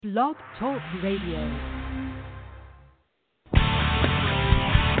Blog Talk Radio.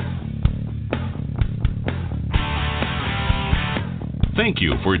 Thank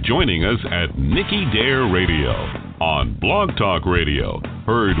you for joining us at NickyDare Radio on Blog Talk Radio,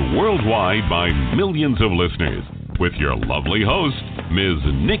 heard worldwide by millions of listeners, with your lovely host, Ms.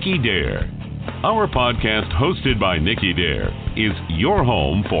 NickyDare. Our podcast, hosted by NickyDare, is your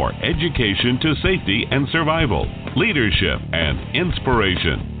home for education to safety and survival, leadership and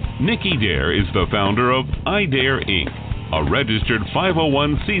inspiration. NickyDare is the founder of NickyDare Inc., a registered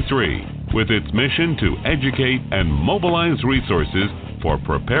 501c3 with its mission to educate and mobilize resources for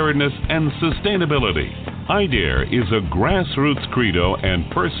preparedness and sustainability. NickyDare is a grassroots credo and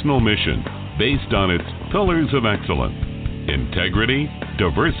personal mission based on its pillars of excellence: integrity,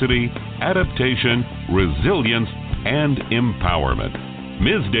 diversity, adaptation, resilience, and empowerment.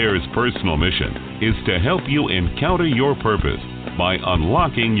 Ms. Dare's personal mission is to help you encounter your purpose by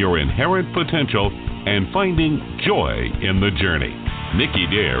unlocking your inherent potential and finding joy in the journey.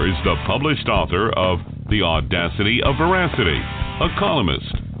 NickyDare is the published author of The Audacity of Veracity, a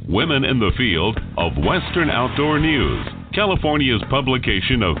columnist, Women in the Field of Western Outdoor News, California's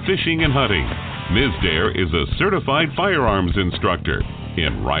publication of Fishing and Hunting. Ms. Dare is a certified firearms instructor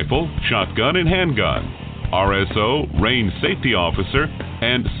in rifle, shotgun, and handgun, RSO, Range Safety Officer,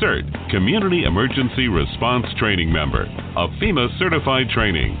 and CERT, Community Emergency Response Training Member, a FEMA Certified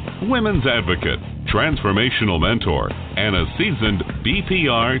Training, Women's Advocate, Transformational Mentor, and a seasoned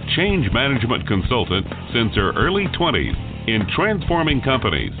BPR Change Management Consultant since her early 20s in transforming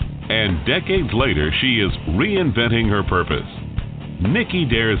companies. And decades later, she is reinventing her purpose.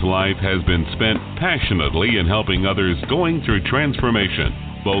 NickyDare's life has been spent passionately in helping others going through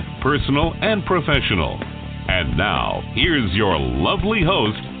transformation, both personal and professional. And now, here's your lovely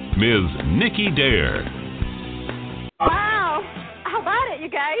host, Ms. NickyDare. Wow! How about it, you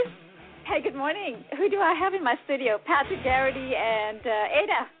guys? Hey, good morning. Who do I have in my studio? Patrick, Garrity, and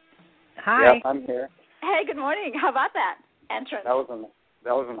Ada. Hi. Yep, I'm here. Hey, good morning. How about that entrance? That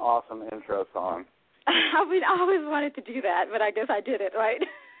was an awesome intro song. I always wanted to do that, but I guess I did it, right?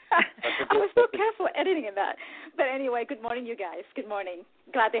 I was so careful editing in that. But anyway, good morning, you guys. Good morning.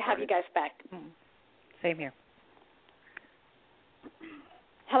 Glad to have you guys back. Same here.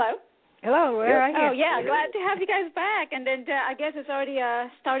 Hello? Hello, where are you? Oh, yeah, glad to have you guys back. And then I guess it's already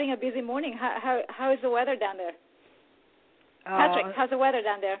starting a busy morning. How is the weather down there? Patrick, how's the weather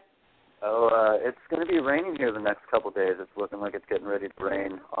down there? Oh, it's going to be raining here the next couple of days. It's looking like it's getting ready to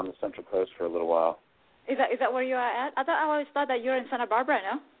rain on the Central Coast for a little while. Is that where you are at? I always thought that you're in Santa Barbara,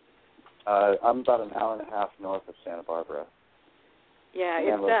 no? I'm about an hour and a half north of Santa Barbara. Yeah,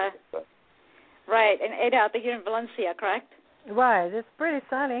 it's right. And Ada, I think you're in Valencia, correct? Right. It's pretty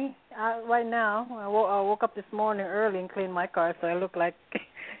sunny right now. I woke up this morning early and cleaned my car, so it looked like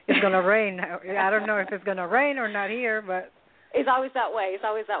it's going to rain. I don't know if it's going to rain or not here, but it's always that way. It's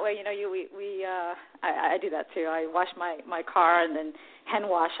always that way. You know, I do that too. I wash my car and then hand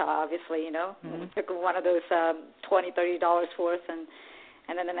wash, obviously. You know, took one of those $20-$30 worth, and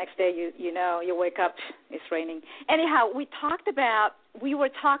then the next day you wake up, it's raining. Anyhow, we were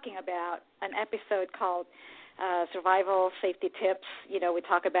talking about an episode called Survival Safety Tips. You know, we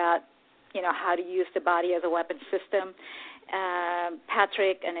talk about how to use the body as a weapon system.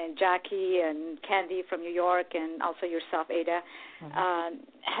 Patrick and then Jackie and Candy from New York, and also yourself, Ada,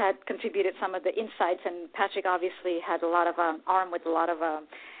 had contributed some of the insights. And Patrick obviously had a lot of armed with a lot of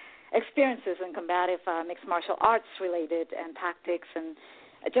experiences in combative mixed martial arts related and tactics and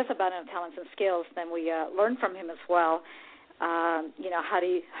just abundant talents and skills. Then we learned from him as well.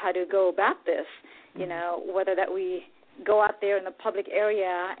 How to go about this. You know, whether that we go out there in the public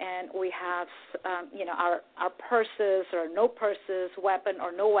area and we have, our purses or no purses, weapon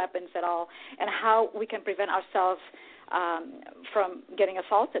or no weapons at all, and how we can prevent ourselves from getting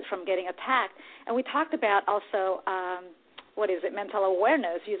assaulted, from getting attacked. And we talked about also, mental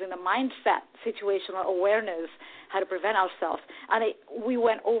awareness, using the mindset, situational awareness, how to prevent ourselves. And we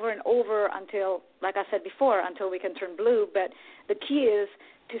went over and over until, like I said before, until we can turn blue. But the key is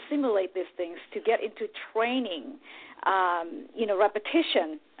to simulate these things, to get into training,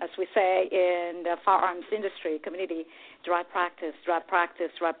 repetition, as we say in the firearms industry community. Drive practice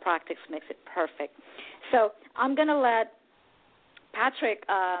makes it perfect. So I'm going to let Patrick,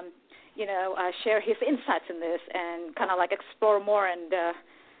 share his insights in this and kind of like explore more.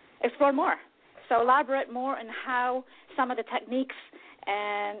 So elaborate more on how some of the techniques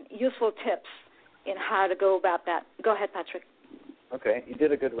and useful tips in how to go about that. Go ahead, Patrick. Okay, you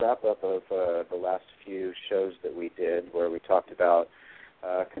did a good wrap-up of the last few shows that we did where we talked about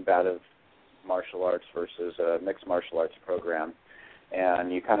combative martial arts versus a mixed martial arts program.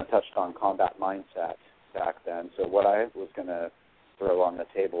 And you kind of touched on combat mindset back then. So what I was going to throw on the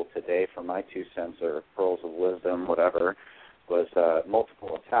table today for my 2 cents or pearls of wisdom, whatever, was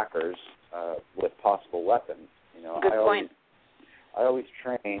multiple attackers with possible weapons. You know, Good point. I always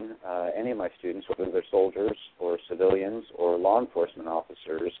train any of my students, whether they're soldiers or civilians or law enforcement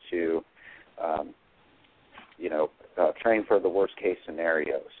officers, to, train for the worst case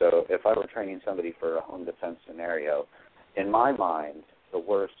scenario. So if I were training somebody for a home defense scenario, in my mind, the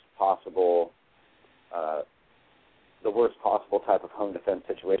worst possible type of home defense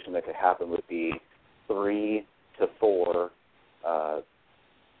situation that could happen would be 3 to 4,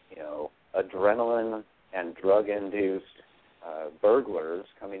 adrenaline and drug-induced burglars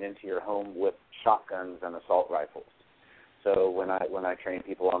coming into your home with shotguns and assault rifles. So when I train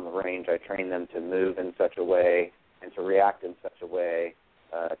people on the range, I train them to move in such a way and to react in such a way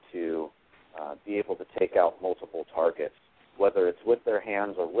to be able to take out multiple targets, whether it's with their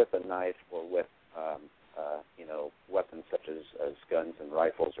hands or with a knife or with weapons such as guns and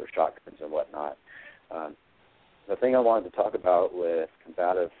rifles or shotguns and whatnot. The thing I wanted to talk about with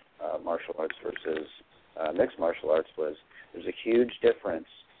combative martial arts versus mixed martial arts was there's a huge difference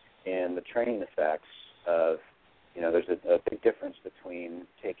in the training effects of, there's a big difference between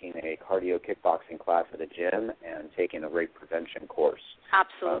taking a cardio kickboxing class at a gym and taking a rape prevention course.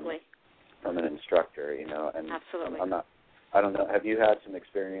 Absolutely. From an instructor, and absolutely. I don't know, have you had some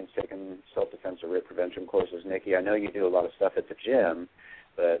experience taking self-defense or rape prevention courses, Nikki? I know you do a lot of stuff at the gym,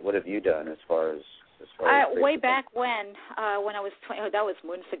 but what have you done as far as way back when I was 20, that was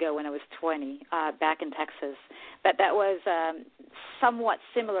months ago when I was 20, back in Texas. But that was somewhat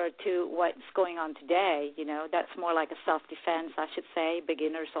similar to what's going on today. That's more like a self-defense, I should say,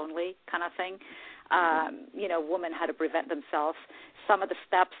 beginners only kind of thing. Women how to prevent themselves. Some of the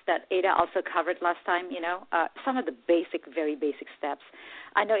steps that Ada also covered last time, some of the very basic steps.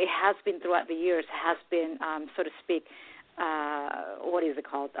 I know it has been throughout the years, so to speak,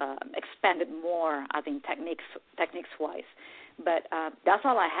 expanded more, I think, techniques-wise. But that's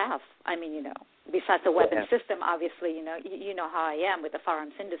all I have. I mean, besides the weapon system, obviously, you know how I am with the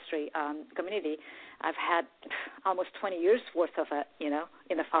firearms industry community. I've had almost 20 years worth of it,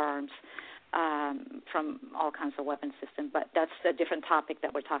 in the firearms from all kinds of weapon systems. But that's a different topic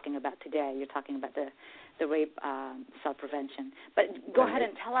that we're talking about today. You're talking about the rape self-prevention. But go ahead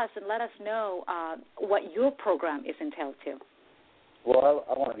and tell us and let us know what your program is entailed to. Well,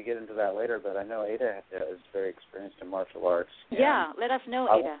 I wanted to get into that later, but I know Ada is very experienced in martial arts. Yeah, let us know,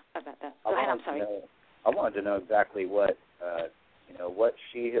 Ada, about that. Go ahead, I'm sorry. I wanted to know exactly what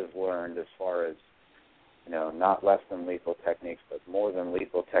she has learned as far as, not less than lethal techniques, but more than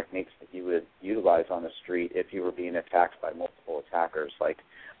lethal techniques that you would utilize on the street if you were being attacked by multiple attackers, like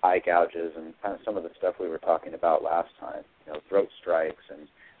eye gouges and kind of some of the stuff we were talking about last time, throat strikes, and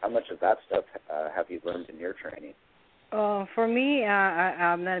how much of that stuff have you learned in your training? For me,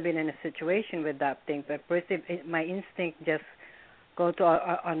 I've not been in a situation with that thing, but first, my instinct just go to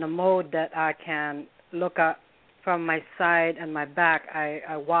on a mode that I can look at from my side and my back.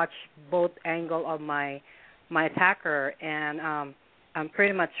 I watch both angle of my attacker, and I'm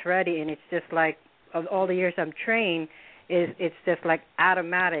pretty much ready. And it's just like of all the years I'm trained, it's just like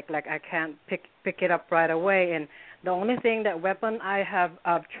automatic. Like I can't pick it up right away. And the only weapon I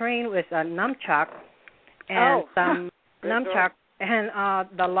have trained was a nunchuck and some nunchuck and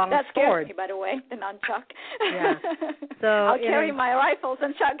the long sword. That scares me, by the way, the nunchuck. Yeah. So I'll carry my rifles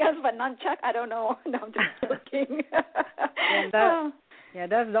and shotguns, but nunchuck, I don't know. No, I'm just joking.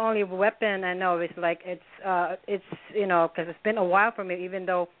 That's the only weapon I know. It's like it's because it's been a while for me. Even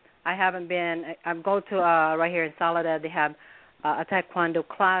though I haven't been, I'm going to right here in Soledad. They have a taekwondo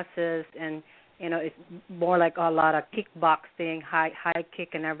classes, and it's more like a lot of kickboxing, high kick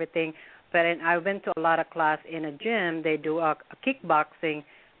and everything. But I went to a lot of class in a gym. They do a kickboxing,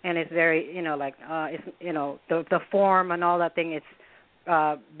 and it's very, the form and all that thing.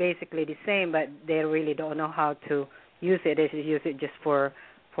 It's basically the same, but they really don't know how to use it. They just use it just for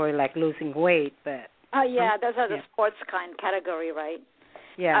like losing weight. But those are the sports kind category, right?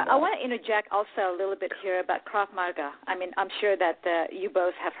 Yeah. I want to interject also a little bit here about Krav Maga. I mean, I'm sure that you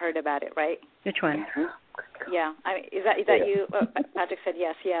both have heard about it, right? Which one? Yeah, I mean, is that you? Patrick said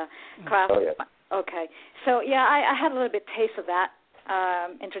yes. Yeah, Krav. Oh, yeah. Okay, so I had a little bit taste of that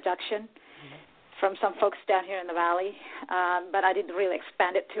introduction from some folks down here in the valley, but I didn't really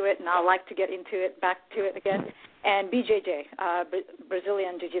expand it to it, and I'd like to get back to it again. And BJJ,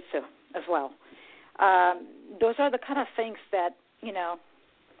 Brazilian Jiu-Jitsu as well. Those are the kind of things that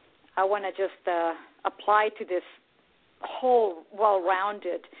I want to just apply to this whole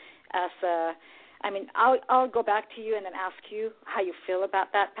well-rounded as I mean, I'll go back to you and then ask you how you feel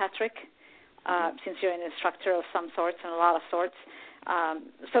about that, Patrick, since you're an instructor of some sorts and a lot of sorts.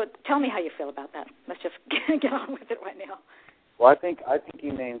 So tell me how you feel about that. Let's just get on with it right now. Well, I think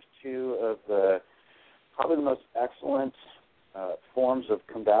you named two of probably the most excellent forms of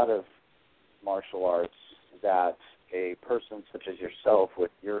combative martial arts that a person such as yourself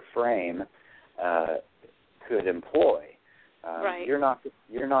with your frame could employ. Right. You're not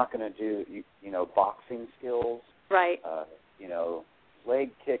going to do boxing skills. Right.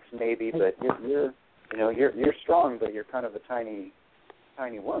 Leg kicks maybe, but you're strong, but you're kind of a tiny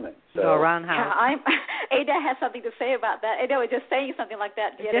woman. So roundhouse. Yeah, Ada has something to say about that. Ada was just saying something like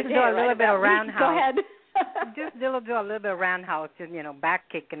that the other day. Just do a little bit of roundhouse. Go ahead. Just do a little bit of roundhouse, back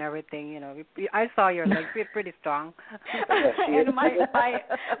kick and everything. I saw your legs; you're pretty strong. And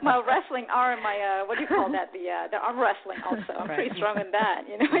my wrestling arm, what do you call that? The arm wrestling also. I'm pretty strong in that.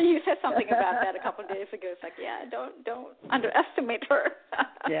 You said something about that a couple of days ago. It's like, yeah, don't underestimate her.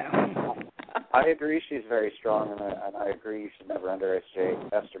 Yeah. I agree she's very strong, and I agree you should never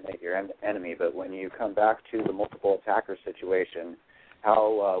underestimate your enemy. But when you come back to the multiple attacker situation,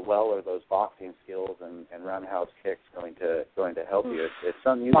 how well are those boxing skills and roundhouse kicks going to help you? It's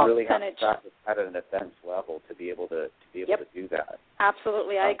something you really have to practice at an advanced level to be able to do that.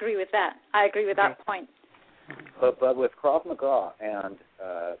 Absolutely, I agree with that. I agree with that point. But with Krav Maga and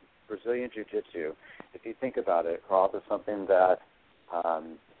Brazilian Jiu-Jitsu, if you think about it, Krav is something that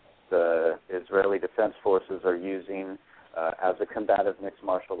the Israeli Defense Forces are using as a combative mixed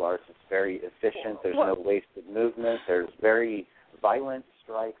martial arts. It's very efficient. There's no wasted movement. There's very violent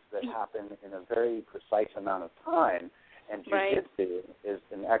strikes that happen in a very precise amount of time. And Jiu-Jitsu is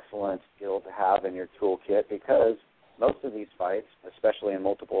an excellent skill to have in your toolkit because most of these fights, especially in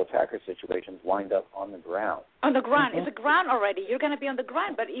multiple attacker situations, wind up on the ground. On the ground. It's a ground already. You're going to be on the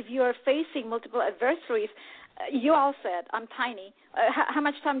ground. But if you're facing multiple adversaries, you all said, I'm tiny. How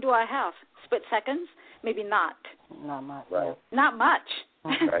much time do I have? Split seconds? Maybe not. Not much. Right. Not much.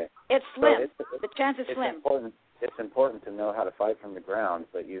 Right. It's slim. The chance is slim. It's important to know how to fight from the ground,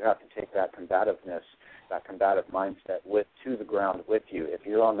 but you have to take that combativeness, that combative mindset to the ground with you. If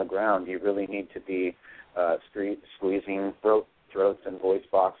you're on the ground, you really need to be squeezing throats and voice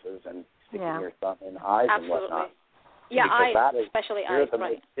boxes and sticking your thumb in eyes and whatnot. Yeah, eyes, especially eyes,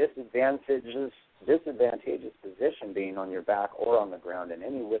 right. Disadvantageous position being on your back or on the ground in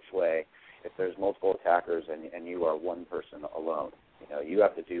any which way if there's multiple attackers and you are one person alone. You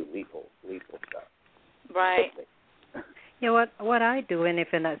have to do lethal stuff. Right. Yeah, what I do, and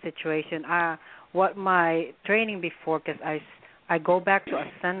if in that situation, what my training before, because I go back to a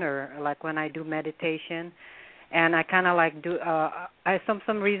center, like when I do meditation, and I kind of like do,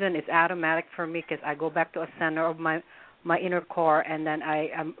 some reason it's automatic for me because I go back to a center of my inner core, and then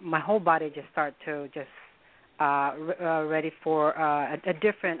my whole body just start to ready for a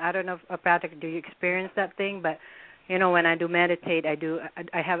different, I don't know, Patrick, do you experience that thing? But, when I do meditate,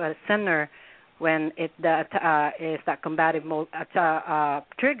 I have a center when is that combative mode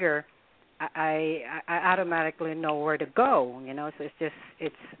trigger, I automatically know where to go. So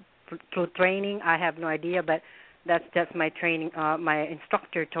it's through training. I have no idea, but that's just my training. My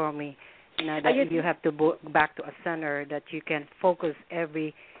instructor told me, that you have to go back to a center that you can focus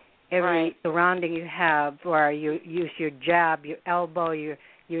every surrounding you have, where you use your jab, your elbow, your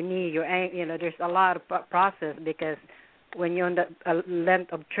knee, your ankle. There's a lot of process because when you're on the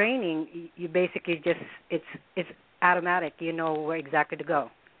length of training, you basically just it's automatic. You know where exactly to go.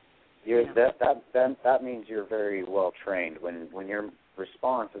 That means you're very well trained. When your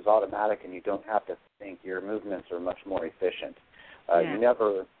response is automatic and you don't have to think, your movements are much more efficient. You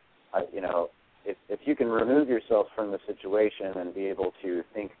never, if you can remove yourself from the situation and be able to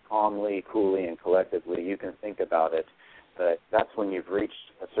think calmly, coolly, and collectively, you can think about it. But that's when you've reached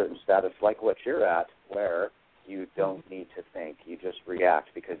a certain status like what you're at, where you don't need to think. You just react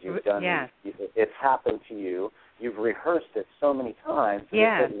because you've done it's happened to you. You've rehearsed it so many times.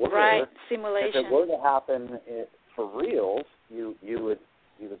 Yeah, simulation. If it were to happen for reals, you would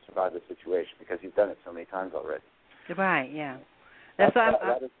survive the situation because you've done it so many times already. Right, yeah.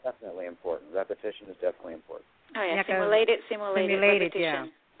 That is definitely important. Repetition is definitely important. Oh, yeah, simulated repetition. Yeah.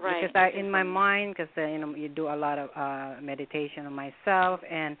 Right. Because in my mind, because you do a lot of meditation on myself,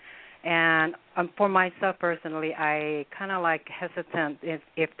 and for myself personally, I kind of like hesitant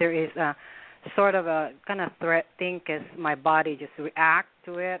if there is a sort of a kind of threat thing, because my body just react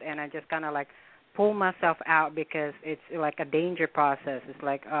to it, and I just kind of like pull myself out because it's like a danger process. It's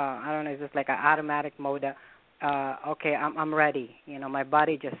like I don't know, it's just like an automatic mode. Okay, I'm ready. My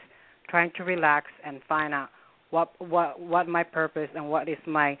body just trying to relax and find out what my purpose and what is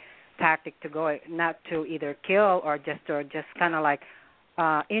my tactic to go, not to either kill or just kind of like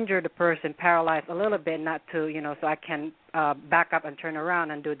injure the person, paralyze a little bit, not to, so I can back up and turn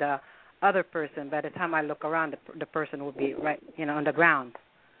around and do the other person. By the time I look around, the person will be right, on the ground,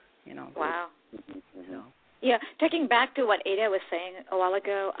 Wow. So. Yeah, taking back to what Ada was saying a while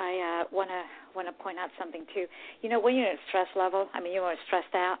ago, I want to point out something too. When you're at stress level, you're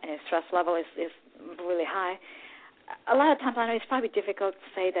stressed out and your stress level is really high. A lot of times, I know it's probably difficult to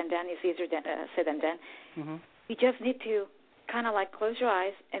say than done. It's easier than said than done. Mm-hmm. You just need to kind of like close your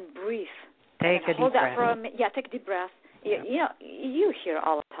eyes and breathe. Take a hold deep that breath. for a minute. Yeah, take a deep breath. Yeah. You hear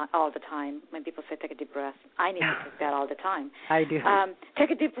all the time when people say take a deep breath. I need to take that all the time. I do.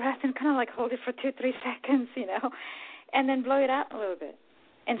 Take a deep breath and kind of like hold it for 2-3 seconds, and then blow it out a little bit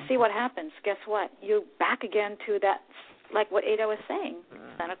and see what happens. Guess what? You're back again to that, like what Ada was saying,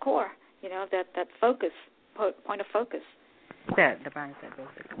 center core. That focus, point of focus. Yeah, the mindset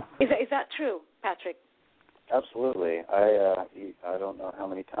basically. Is that true, Patrick? Absolutely. I don't know how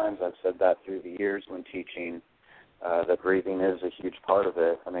many times I've said that through the years when teaching. That breathing is a huge part of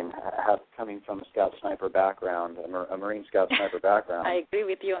it. Coming from a Scout Sniper background, a Marine Scout Sniper background. I agree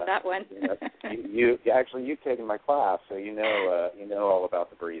with you on that one. You've taken my class, so you know all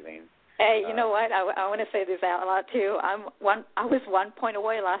about the breathing. Hey, you know what? I want to say this out loud too. I was 1 point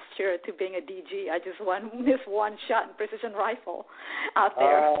away last year to being a DG. I just missed one shot in precision rifle out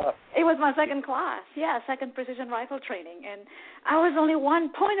there. It was my second class. Yeah, second precision rifle training, and I was only 1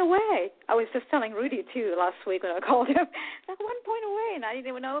 point away. I was just telling Rudy too last week when I called him, like 1 point away, and I didn't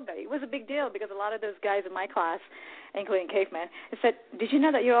even know about it. It was a big deal because a lot of those guys in my class, including Caveman, said, "Did you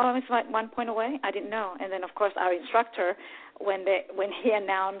know that you're always like 1 point away?" I didn't know. And then of course our instructor, when he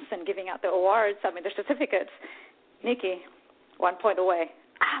announced and giving out the awards, the certificates, Nikki, 1 point away.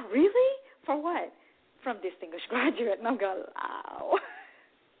 Ah, really? For what? From distinguished graduate. And I'm going, wow.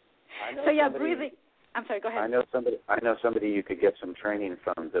 So yeah, breathing. I'm sorry. Go ahead. I know somebody you could get some training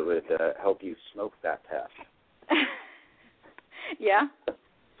from that would help you smoke that test. Yeah.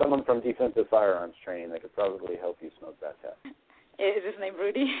 Someone from defensive firearms training that could probably help you smoke that test. Is his name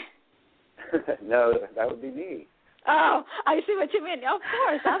Rudy? No, that would be me. Oh, I see what you mean. Of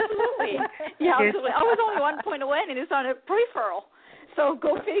course, absolutely. Yeah, absolutely. I was only 1 point away, and it's on a peripheral. So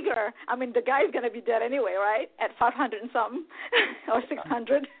go figure. The guy's going to be dead anyway, right? At 500 and something, or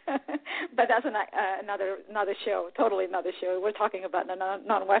 600. But that's another show, totally another show. We're talking about the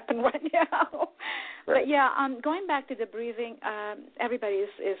non-weapon right now. Right. But yeah, going back to the breathing, everybody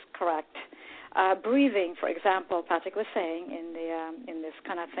is correct. Breathing, for example, Patrick was saying in this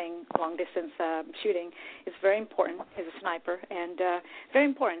kind of thing, long distance shooting, is very important as a sniper, and very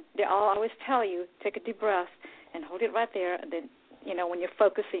important. They all always tell you take a deep breath and hold it right there, and then when you're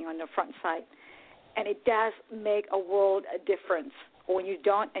focusing on the front sight, and it does make a world of difference. When you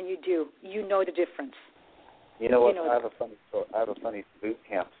don't and you do, you know the difference. You know what? I have a funny boot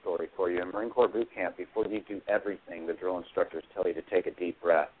camp story for you. In Marine Corps boot camp, before you do everything, the drill instructors tell you to take a deep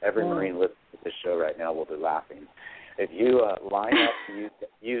breath. Every Marine listening to this show right now will be laughing. If you line up to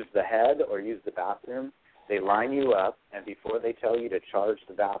use the head or use the bathroom, they line you up, and before they tell you to charge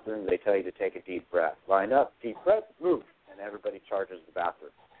the bathroom, they tell you to take a deep breath. Line up, deep breath, move, and everybody charges the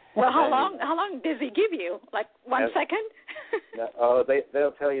bathroom. Well, how long does he give you? Like 1 second?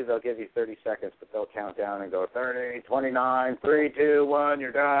 They'll tell you they'll give you 30 seconds, but they'll count down and go 30, 29, 3, 2, 1,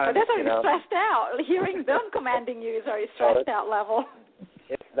 you're done. But that's already stressed out. Hearing them commanding you is already stressed out level.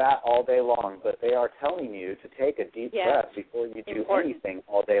 It's that all day long, but they are telling you to take a deep breath before you do anything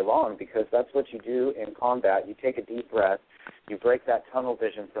all day long, because that's what you do in combat. You take a deep breath, you break that tunnel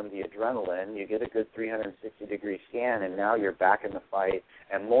vision from the adrenaline, you get a good 360-degree scan, and now you're back in the fight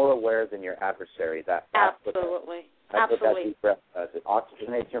and more aware than your adversary. Absolutely. That's what that deep breath does. It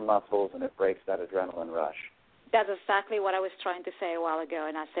oxygenates your muscles, and it breaks that adrenaline rush. That's exactly what I was trying to say a while ago,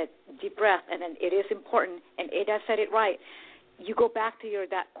 and I said deep breath, and then it is important, and Ada said it right. You go back to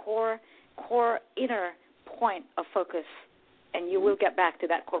that core inner point of focus, and you will get back to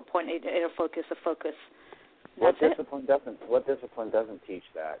that core point, inner focus of focus. What discipline doesn't teach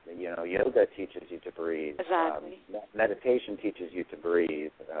that? Yoga teaches you to breathe. Exactly. Meditation teaches you to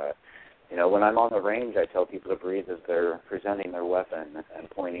breathe. When I'm on the range, I tell people to breathe as they're presenting their weapon and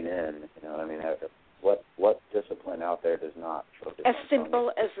pointing in. What discipline out there does not focus as on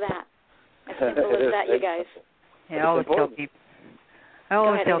simple as that? As simple as that, you guys. Yeah, I always tell people. I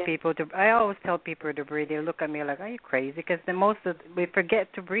always tell people to breathe. They look at me like, "Are you crazy?" Because we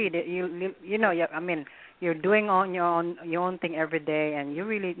forget to breathe. You're doing on your own thing every day, and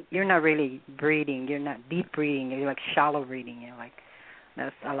you're not really breathing. You're not deep breathing. You're like shallow breathing. You're like,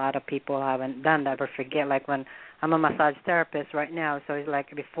 That's a lot of people haven't done that or forget. Like when I'm a massage therapist right now, so it's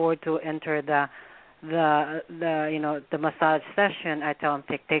like before to enter the massage session, I tell them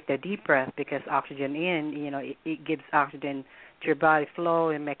take the deep breath because oxygen it gives oxygen to your body flow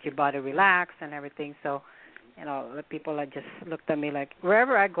and make your body relax and everything. So, the people that just looked at me like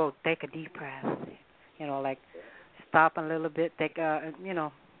wherever I go, take a deep breath. Like stop a little bit, take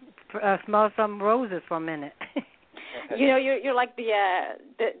smell some roses for a minute. You're like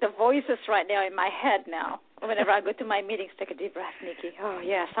the voices right now in my head now. Whenever I go to my meetings, take a deep breath, Nikki. Oh,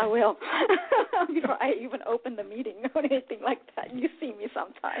 yes, I will. Before I even open the meeting or anything like that. You see me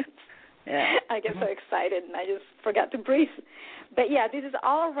sometimes. Yeah. I get so excited and I just forgot to breathe. But, yeah, this is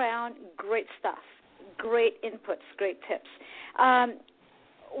all around great stuff, great inputs, great tips.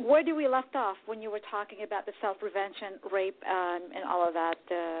 Where do we left off when you were talking about the self-prevention, rape, and all of that,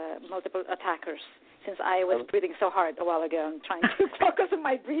 multiple attackers? Since I was breathing so hard a while ago, I'm trying to focus on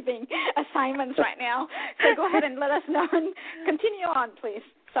my breathing assignments right now. So go ahead and let us know and continue on, please,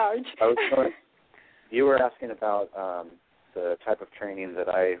 Sarge. You were asking about the type of training that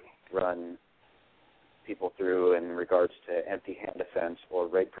I run people through in regards to empty hand defense or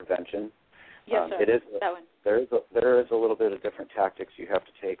rape prevention. Yes, sir. It is, that one. There is a little bit of different tactics you have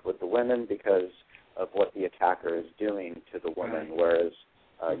to take with the women because of what the attacker is doing to the woman, whereas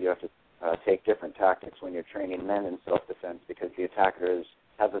you have to take different tactics when you're training men in self-defense because the attacker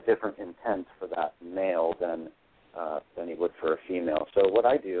has a different intent for that male than he would for a female. So what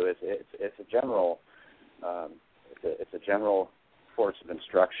I do is it's a general course of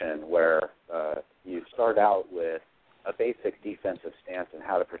instruction where you start out with a basic defensive stance and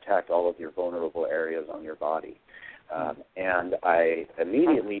how to protect all of your vulnerable areas on your body. And I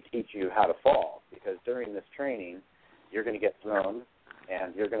immediately teach you how to fall because during this training you're going to get thrown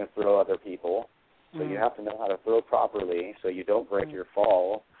and you're going to throw other people. So you have to know how to throw properly so you don't break your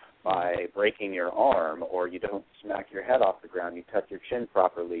fall by breaking your arm or you don't smack your head off the ground. You tuck your chin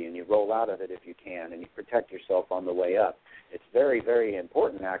properly and you roll out of it if you can and you protect yourself on the way up. It's very, very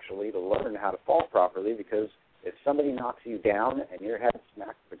important, actually, to learn how to fall properly because if somebody knocks you down and your head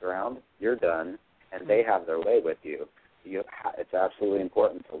smacks the ground, you're done and they have their way with you. It's absolutely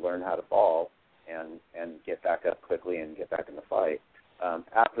important to learn how to fall and get back up quickly and get back in the fight.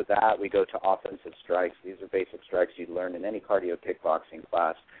 After that, we go to offensive strikes. These are basic strikes you'd learn in any cardio kickboxing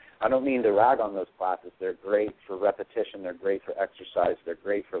class. I don't mean to rag on those classes. They're great for repetition. They're great for exercise. They're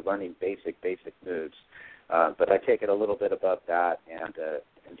great for learning basic moves. But I take it a little bit above that and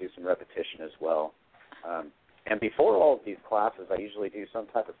do some repetition as well. And before all of these classes, I usually do some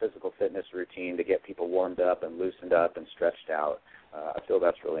type of physical fitness routine to get people warmed up and loosened up and stretched out. I feel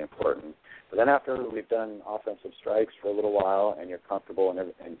that's really important. But then after we've done offensive strikes for a little while and you're comfortable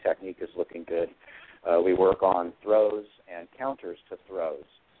and technique is looking good, we work on throws and counters to throws.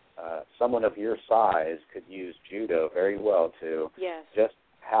 Someone of your size could use judo very well to just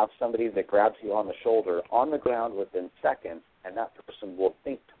have somebody that grabs you on the shoulder on the ground within seconds, and that person will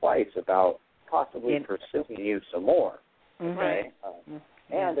think twice about possibly pursuing you some more. Okay?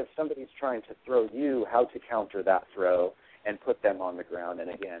 And if somebody's trying to throw you, how to counter that throw and put them on the ground and,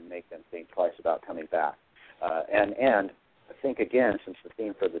 again, make them think twice about coming back. And I think, again, since the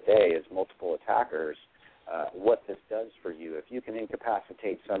theme for the day is multiple attackers, what this does for you, if you can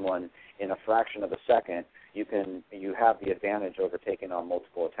incapacitate someone in a fraction of a second, you have the advantage over taking on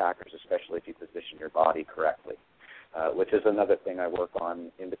multiple attackers, especially if you position your body correctly, which is another thing I work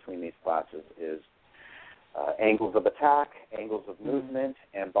on in between these classes is angles of attack, angles of movement,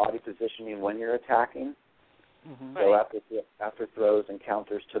 and body positioning when you're attacking. So after throws and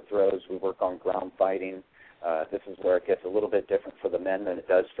counters to throws, we work on ground fighting. This is where it gets a little bit different for the men than it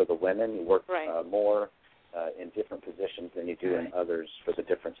does for the women. You work more in different positions than you do in others for the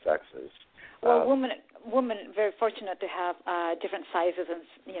different sexes. Well, women very fortunate to have different sizes and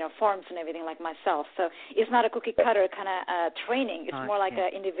forms and everything like myself. So it's not a cookie cutter kind of training. It's more like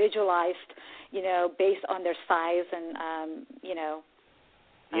a individualized, based on their size and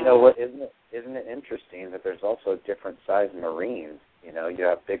You know what? Isn't it interesting that there's also different size Marines? You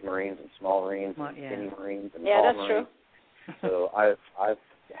have big Marines and small Marines, and skinny Marines and tall Marines. True. So I've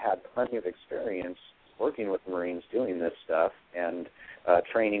had plenty of experience working with Marines doing this stuff and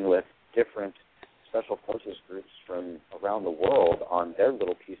training with different special forces groups from around the world on their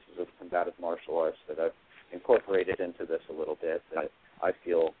little pieces of combative martial arts that I've incorporated into this a little bit. That I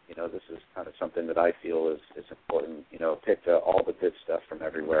feel, this is kind of something that I feel is important. Picked all the good stuff from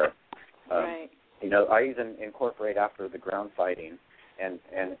everywhere. I even incorporate after the ground fighting, and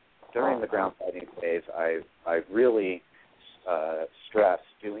during the ground fighting phase, I really stress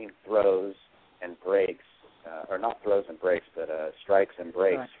doing throws and breaks, or not throws and breaks, but strikes and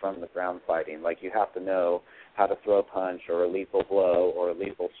breaks from the ground fighting. Like you have to know how to throw a punch or a lethal blow or a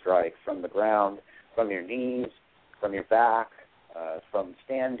lethal strike from the ground, from your knees, from your back, from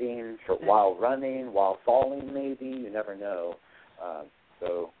standing, while running, while falling maybe. You never know.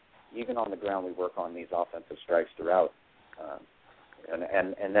 So even on the ground, we work on these offensive strikes throughout.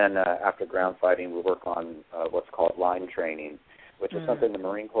 And then after ground fighting, we work on what's called line training, which is something the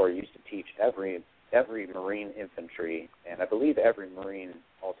Marine Corps used to teach every Marine infantry, and I believe every Marine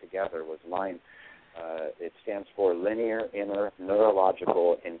altogether was line. It stands for linear inner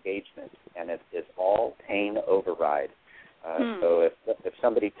neurological engagement, and it is all pain override. So if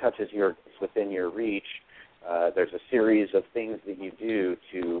somebody touches within your reach, there's a series of things that you do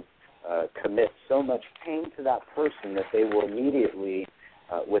to commit so much pain to that person that they will immediately,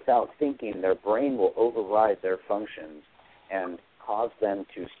 without thinking, their brain will override their functions and cause them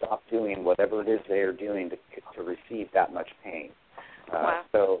to stop doing whatever it is they are doing to receive that much pain. Wow.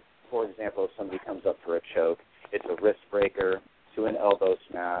 So, for example, if somebody comes up for a choke, it's a wrist breaker to an elbow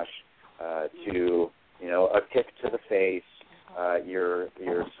smash to a kick to the face. You're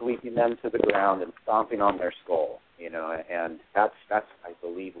sweeping them to the ground and stomping on their skull. And that's I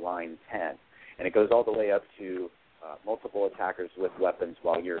believe line 10, and it goes all the way up to multiple attackers with weapons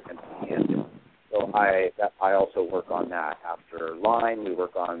while you're contained. So I also work on that. After line, we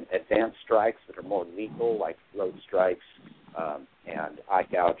work on advanced strikes that are more lethal, like throat strikes and eye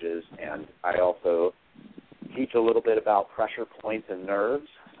gouges, and I also teach a little bit about pressure points and nerves.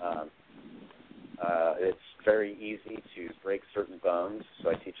 It's very easy to break certain bones, so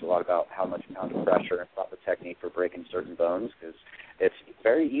I teach a lot about how much pound of pressure and proper technique for breaking certain bones, because it's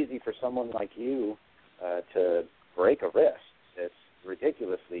very easy for someone like you to break a wrist. It's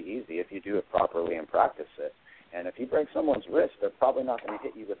ridiculously easy if you do it properly and practice it. And if you break someone's wrist, they're probably not going to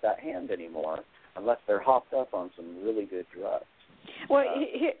hit you with that hand anymore unless they're hopped up on some really good drugs. Well,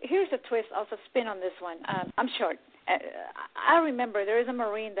 here's a twist, also spin on this one. I'm short. I remember there is a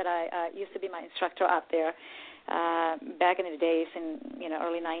Marine that I used to be my instructor out there back in the days in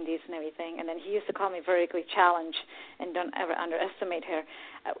early 90s and everything, and then he used to call me vertically challenged, and don't ever underestimate her.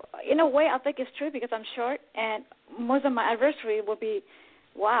 In a way, I think it's true because I'm short, and most of my adversary will be,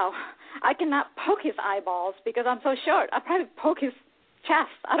 wow, I cannot poke his eyeballs because I'm so short. I probably poke his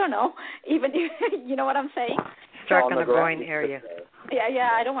chest. I don't know. Even you know what I'm saying? Struck on the groin area. Yeah.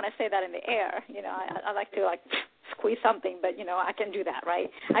 I don't want to say that in the air. I like to squeeze something, but I can do that, right?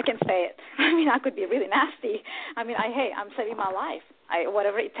 I can say it. I mean, I could be really nasty. I mean, I'm saving my life.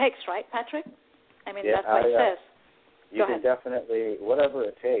 Whatever it takes, right, Patrick? I mean, that's what it says. You can definitely, whatever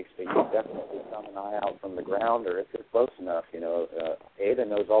it takes, but you can definitely come an eye out from the ground, or if you're close enough, Ada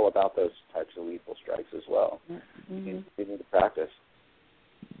knows all about those types of lethal strikes as well. Mm-hmm. You need to practice.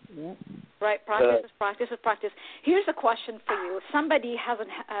 Yeah. Right, practice. Here's a question for you. Somebody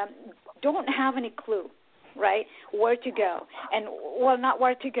don't have any clue, right, where to go. And, well, not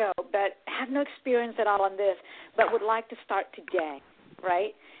where to go, but have no experience at all on this, but would like to start today,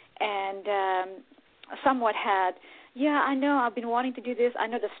 right? And somewhat had, I know I've been wanting to do this. I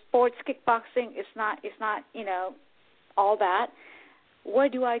know the sports kickboxing is not all that. Where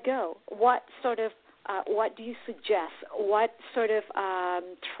do I go? What sort of what do you suggest? What sort of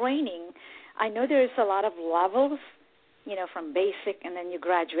training? I know there's a lot of levels, from basic, and then you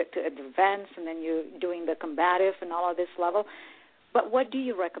graduate to advanced, and then you're doing the combative and all of this level. But what do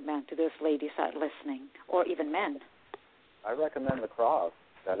you recommend to those ladies that are listening, or even men? I recommend the Krav.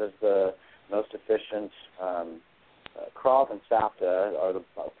 That is the most efficient. Krav and SAPTA are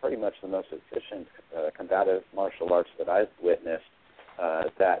pretty much the most efficient combative martial arts that I've witnessed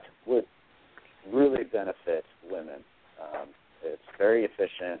that would really benefit women. It's very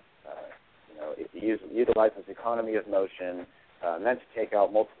efficient. It utilizes economy of motion, meant to take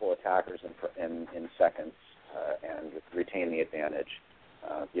out multiple attackers in seconds and retain the advantage.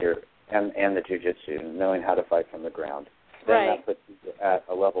 And the jiu-jitsu, knowing how to fight from the ground. Then that puts you at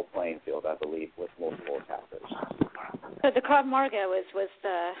a level playing field, I believe, with multiple attackers. So the Krav Maga was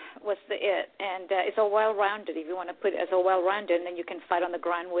the it, and it's a well-rounded. If you want to put it as a well-rounded, and then you can fight on the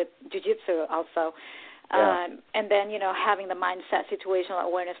ground with jiu-jitsu also. Yeah. And then, having the mindset, situational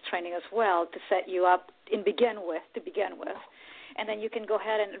awareness training as well to set you up to begin with. And then you can go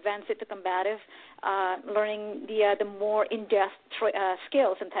ahead and advance it to combative, learning the more in-depth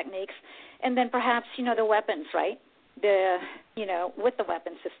skills and techniques. And then perhaps, the weapons, right? With the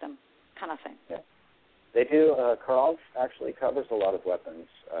weapon system kind of thing. Yeah. They do, Krav actually covers a lot of weapons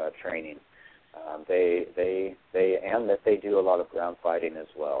training. They do a lot of ground fighting as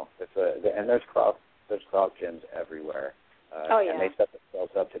well. And there's Krav gyms everywhere. And they set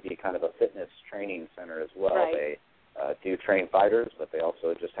themselves up to be kind of a fitness training center as well. Right. They do train fighters, but they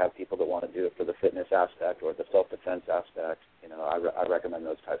also just have people that want to do it for the fitness aspect or the self-defense aspect. I recommend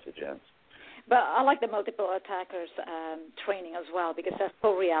those types of gyms. But I like the multiple attackers training as well, because that's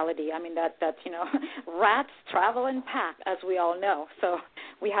full reality. I mean, that's rats travel in pack, as we all know. So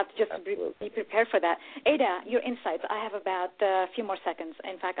we have to just be prepared for that. Ada, your insights. I have about a few more seconds.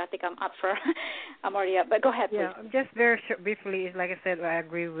 In fact, I think I'm up for. I'm already up. But go ahead, please. Yeah, just very briefly. Like I said, I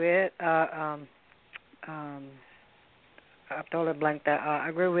agree with. I've totally blanked that. I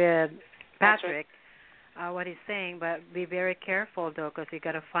agree with Patrick. What he's saying, but be very careful though, because you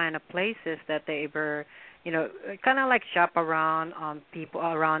got to find places that they ever, kind of like shop around people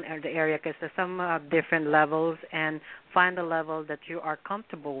around the area, because there's some different levels, and find a level that you are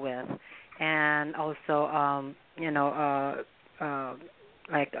comfortable with, and also,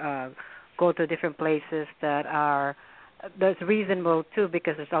 go to different places that's reasonable too,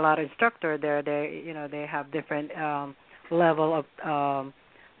 because there's a lot of instructor there. They have different level of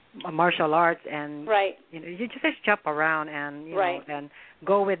martial arts, and right. You just shop around and right. And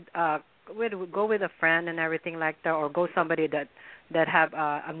go with a friend and everything like that, or go somebody that have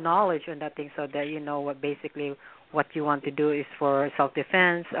a knowledge on that thing, so that you know what you want to do is for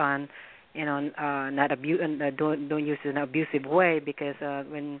self-defense, and not don't use it in an abusive way, because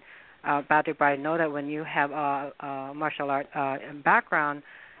when Patrick probably know that when you have a martial art background,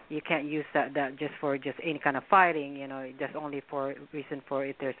 you can't use that just for any kind of fighting, just only for reason for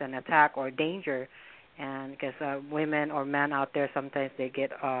if there's an attack or danger. And because women or men out there, sometimes they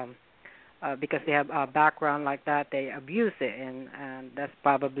get, because they have a background like that, they abuse it. And that's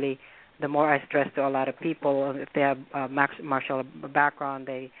probably the more I stress to a lot of people, if they have a martial background,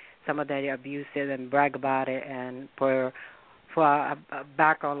 some of them abuse it and brag about it. And for a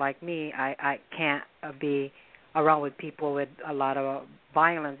background like me, I can't be around with people with a lot of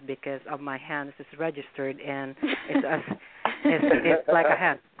violence, because of my hands is registered, and it's like a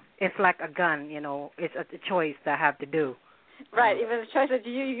hand. It's like a gun, It's a choice that I have to do. Right. If it's a choice that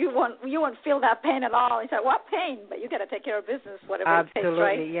you won't feel that pain at all. It's like, what pain? But you got to take care of business, whatever it takes,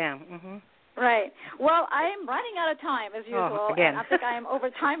 right? Absolutely, yeah. Mm-hmm. Right. Well, I am running out of time, as usual, again. and I think I am over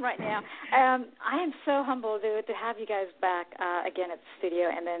time right now. I am so humbled to have you guys back again at the studio,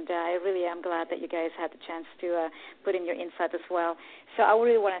 and then I really am glad that you guys had the chance to put in your insight as well. So I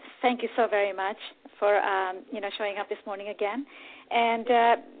really want to thank you so very much for showing up this morning again. And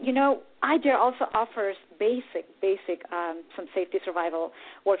NickyDare also offers basic some safety survival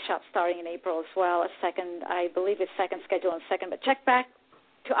workshops starting in April as well. I believe it's second schedule and second, but check back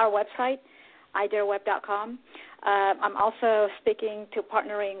to our website, idareweb.com. I'm also speaking to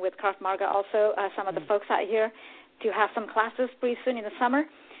partnering with Krav Maga, also some of the folks out here, to have some classes pretty soon in the summer.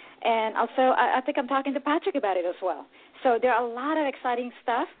 And also, I think I'm talking to Patrick about it as well. So there are a lot of exciting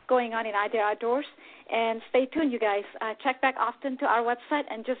stuff going on in NickyDare Outdoors. And stay tuned, you guys. Check back often to our website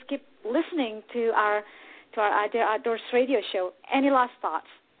and just keep listening to our NickyDare Outdoors radio show. Any last thoughts?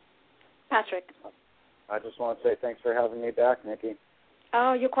 Patrick? I just want to say thanks for having me back, Nikki.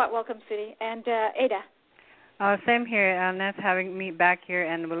 Oh, you're quite welcome, Sweetie. And Ada? Same here. Nice having me back here,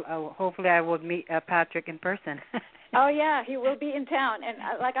 and hopefully I will meet Patrick in person. Oh, yeah, he will be in town. And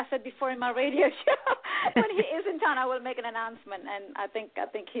like I said before in my radio show, when he is in town, I will make an announcement. And I think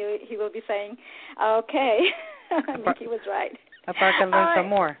he will be saying, okay, Nikki was right. I probably can learn some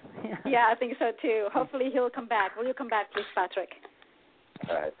more. Yeah, I think so, too. Hopefully he'll come back. Will you come back, please, Patrick?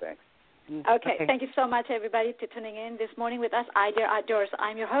 All right, thanks. Okay, thank you so much, everybody, for tuning in this morning with us, NickyDare Outdoors.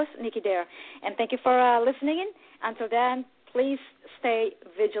 I'm your host, NickyDare, and thank you for listening in. Until then, please stay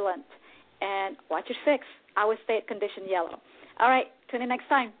vigilant and watch your six. Always stay at condition yellow. All right, tune in next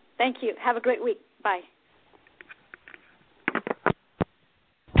time. Thank you. Have a great week. Bye.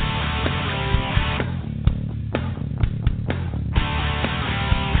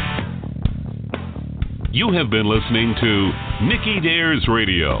 You have been listening to NickyDare's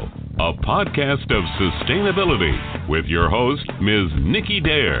Radio, a podcast of sustainability with your host, Ms.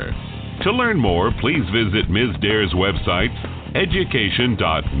 NickyDare. To learn more, please visit Ms. Dare's website,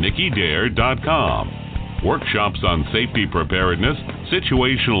 education.nickydare.com. Workshops on safety preparedness,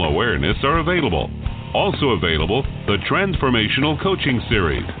 situational awareness are available. Also available, the Transformational Coaching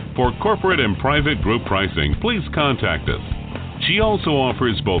Series. For corporate and private group pricing, please contact us. She also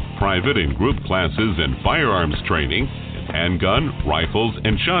offers both private and group classes in firearms training, handgun, rifles,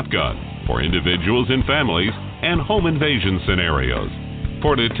 and shotgun for individuals and families, and home invasion scenarios.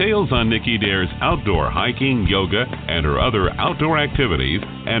 For details on NickyDare's outdoor hiking, yoga, and her other outdoor activities,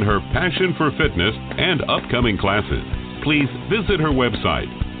 and her passion for fitness and upcoming classes, please visit her website,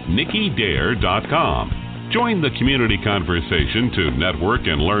 NickyDare.com. Join the community conversation to network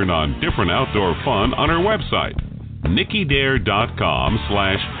and learn on different outdoor fun on her website.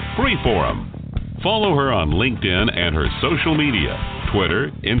 NickyDare.com/freeforum. Follow her on LinkedIn and her social media,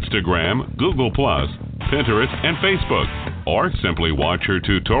 Twitter, Instagram, Google+, Pinterest, and Facebook. Or simply watch her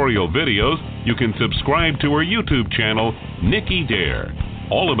tutorial videos. You can subscribe to her YouTube channel, NickyDare.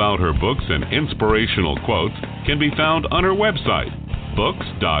 All about her books and inspirational quotes can be found on her website,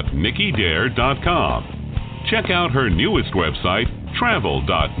 books.nickydare.com. Check out her newest website,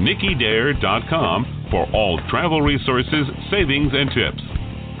 travel.nickydare.com, for all travel resources, savings, and tips.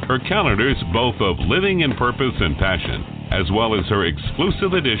 Her calendars, both of Living in Purpose and Passion, as well as her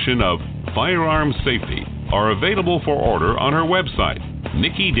exclusive edition of Firearm Safety, are available for order on her website,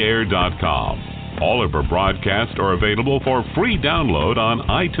 nickydare.com. All of her broadcasts are available for free download on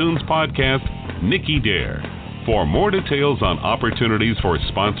iTunes podcast Nicky Dare. For more details on opportunities for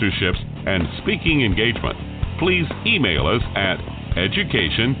sponsorships and speaking engagement, please email us at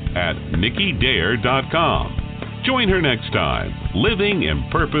education@nickydare.com. Join her next time, Living in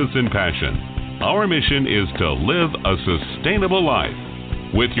Purpose and Passion. Our mission is to live a sustainable life.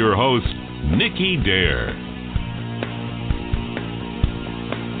 With your host, Nicky Dare.